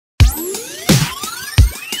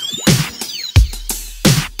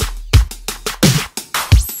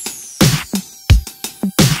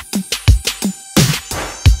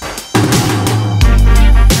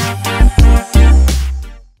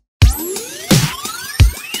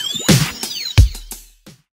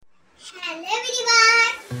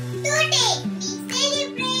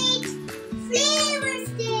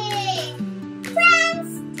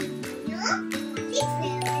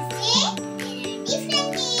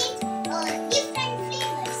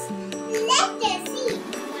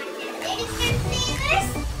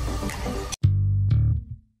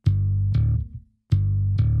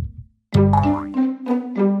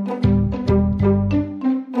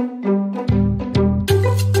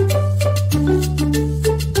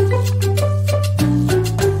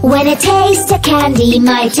When I taste a candy,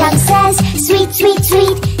 my tongue says sweet, sweet,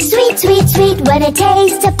 sweet, sweet, sweet, sweet. When I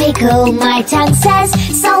taste a pickle, my tongue says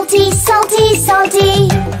salty, salty, salty.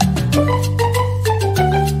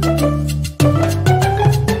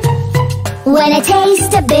 When I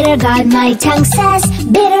taste a bitter gourd, my tongue says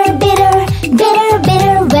bitter, bitter, bitter,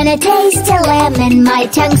 bitter. When I taste a lemon, my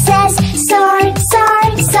tongue says sour,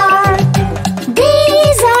 sour, sour.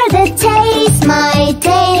 These are the tastes my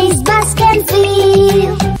taste buds can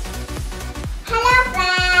feel. Hello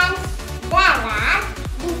friends, there are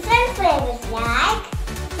different flavors like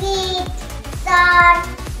sweet, sour,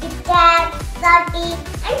 bitter, salty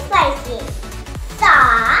and spicy. So,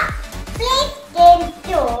 please stay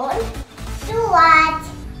tuned to watch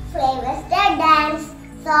Flavours, the dance,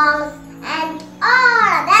 songs and all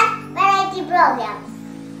other variety programs.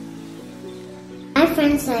 Hi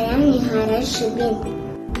friends, I am Nihara Shubin.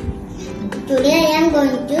 Today I am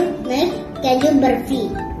going to make Kaju Barfi.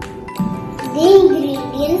 The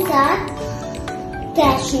ingredients are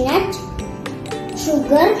cashew nut,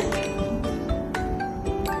 sugar,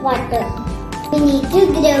 water. We need to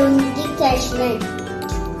ground the cashew nut.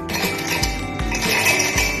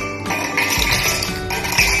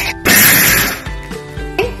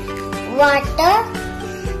 Water.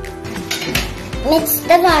 Mix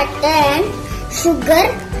the water and sugar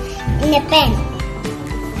in a pan.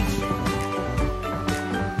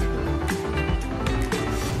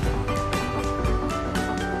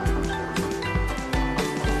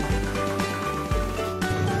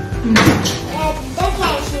 Add the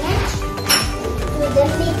cashew nut to the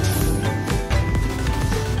mix.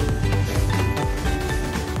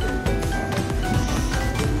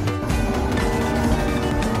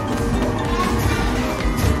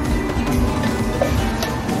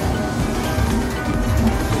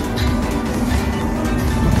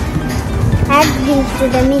 Add these to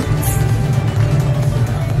the mix.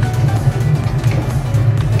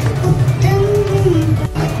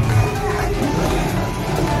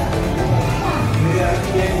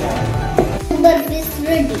 Barfi is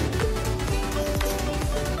ready.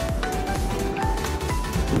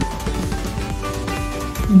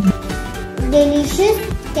 Delicious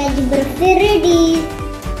Kaju Barfi ready.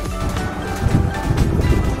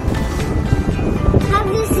 Have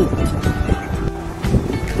this it.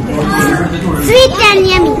 Sweet and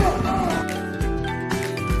yummy.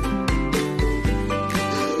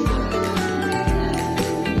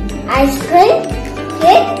 Ice cream,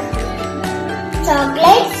 cake,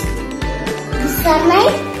 chocolates. These are my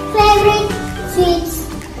favorite sweets.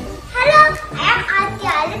 Hello, I am Auntie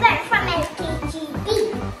Oliver from LKGB.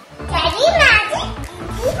 Can you imagine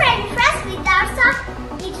eating French fries without salt?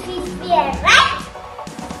 It feels weird, right?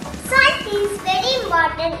 Salt is very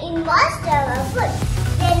important in most of our food.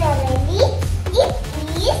 Generally, it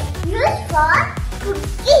is used for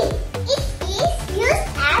cooking. It is used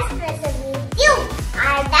as preservative.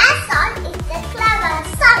 Iodine salt is the clever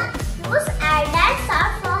salt. Use iodine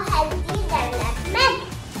salt for healthy development.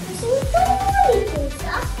 Using too little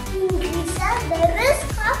salt increases the risk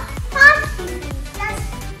of heart diseases.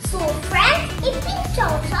 So friends, eating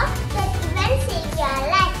chow salt can even save your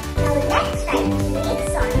life. Now let's try to make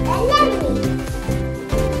salt and lemon.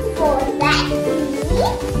 For that we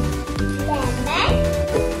need lemon,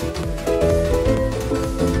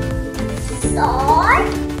 salt,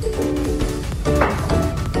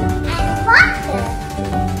 and water.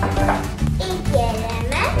 Take a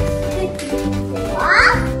lemon,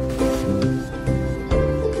 wash,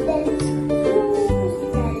 then squeeze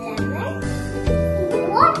the lemon in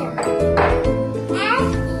water. Add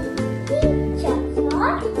a pinch of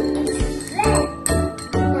salt and spread.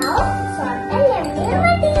 Now salt and lemon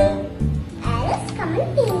ready. Alice, come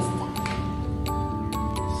and taste it.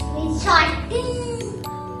 Sweet salty.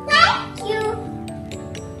 Thank you.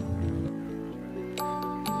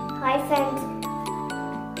 Hi friends.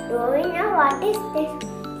 Do you know what is this?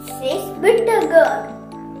 This is bitter gourd.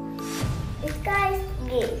 This guy is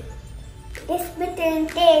gay. This bitter in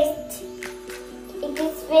taste. It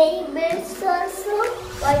is very good source of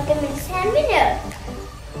vitamins and minerals.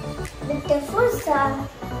 Bitter foods are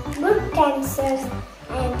good cancers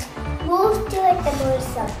and boost your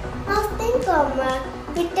metabolism. Often common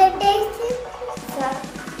bitter taste is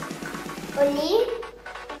olive,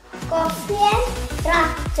 coffee and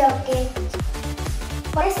dark chocolate.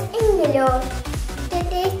 First ingredient, bitter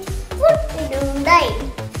taste food we don't die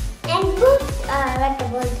and boost our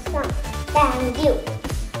metabolism. Thank you.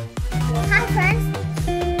 Hi friends,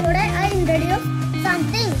 today I introduce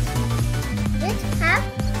something which have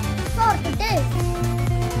four taste.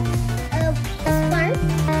 First one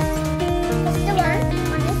is lemon.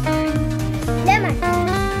 Lemon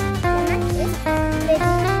is very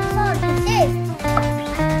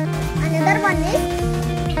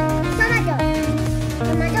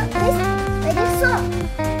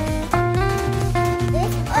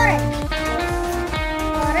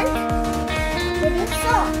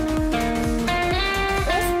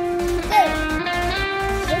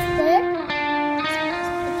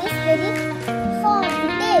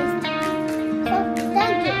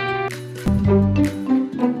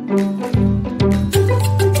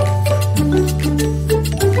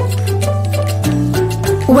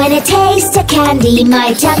When I taste a candy,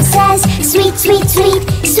 my tongue says sweet, sweet, sweet,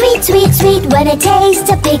 sweet, sweet, sweet. When I taste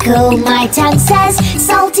a pickle, my tongue says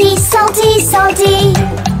salty, salty, salty.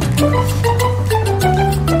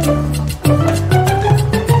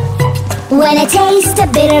 When I taste a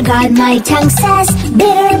bitter gourd, my tongue says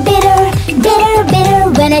bitter, bitter, bitter, bitter.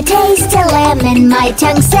 When I taste a lemon, my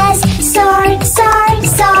tongue says sour, sour,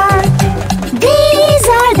 sour. These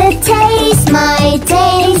are the tastes my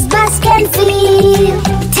taste buds can feel.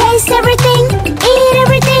 Taste everything, eat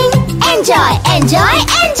everything, enjoy, enjoy,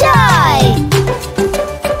 enjoy.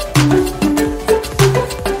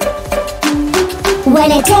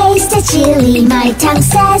 When I taste a chili, my tongue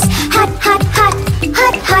says hot, hot, hot,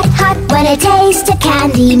 hot, hot, hot. When I taste a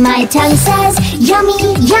candy, my tongue says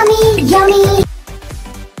yummy, yummy, yummy.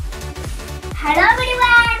 Hello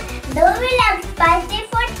everyone. Do we love spicy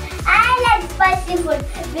food? I love spicy food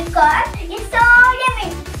because it's so yummy.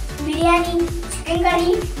 Biryani, chicken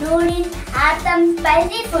curry, noodles are some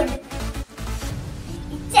spicy food.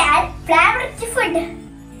 It's a flavourful food.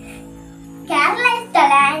 Kerala is the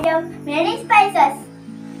land of many spices.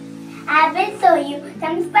 I will show you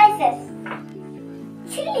some spices.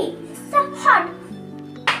 Chili, so hot.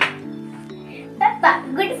 Pepper,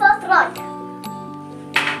 good for throat.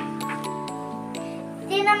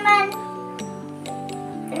 Cinnamon,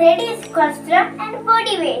 reduce cholesterol and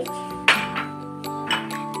body weight.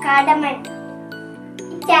 Cardamom,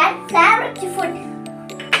 it's a flavourful food.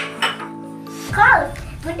 Cloves,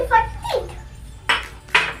 good for teeth.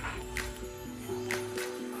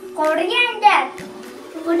 Coriander,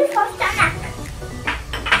 good for stomach.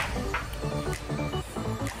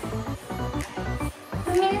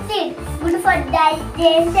 Cumin seed, good for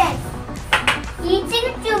digestion. Eating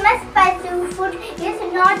too much spicy food is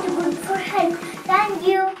not good for health. Thank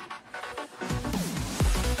you.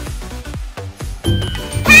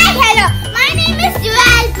 Hi, hello. My name is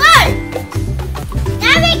Joel Paul.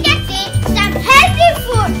 Now we can see some healthy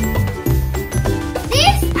food.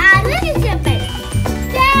 These are vegetables.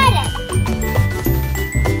 Carrot,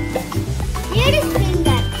 ladies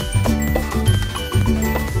finger,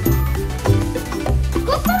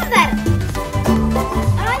 cucumber,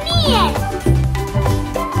 onion,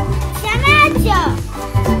 tomato,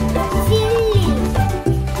 chili,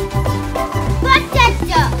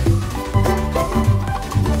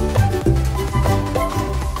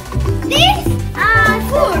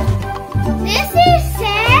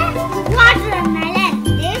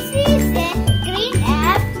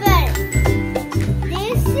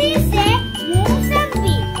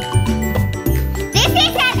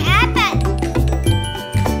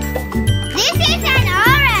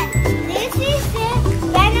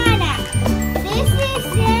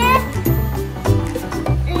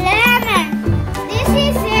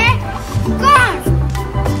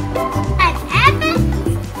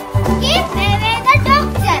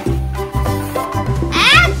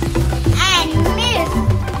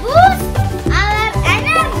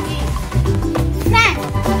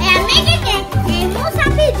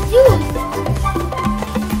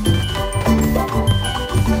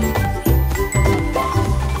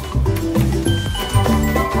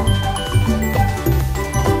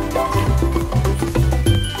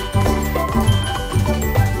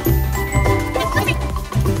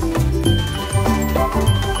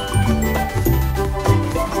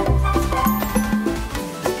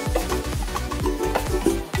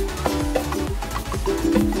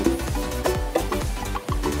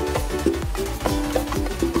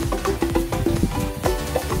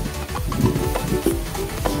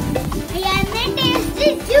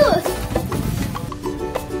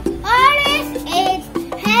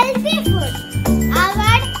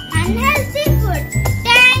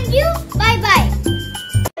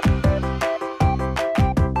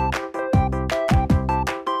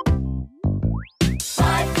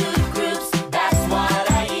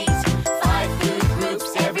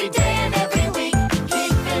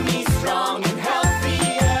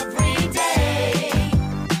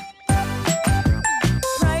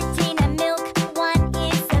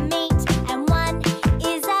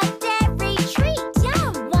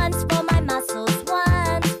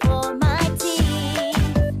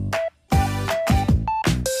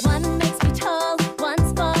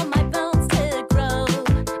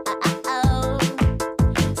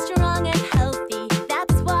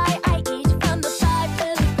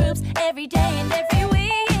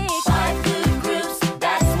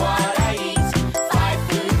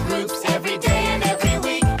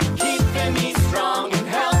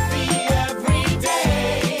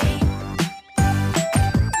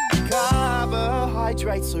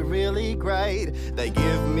 carbohydrates are really great. They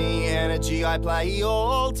give me energy, I play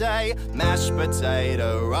all day. Mashed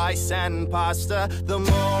potato, rice and pasta. The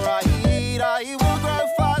more I eat, I will grow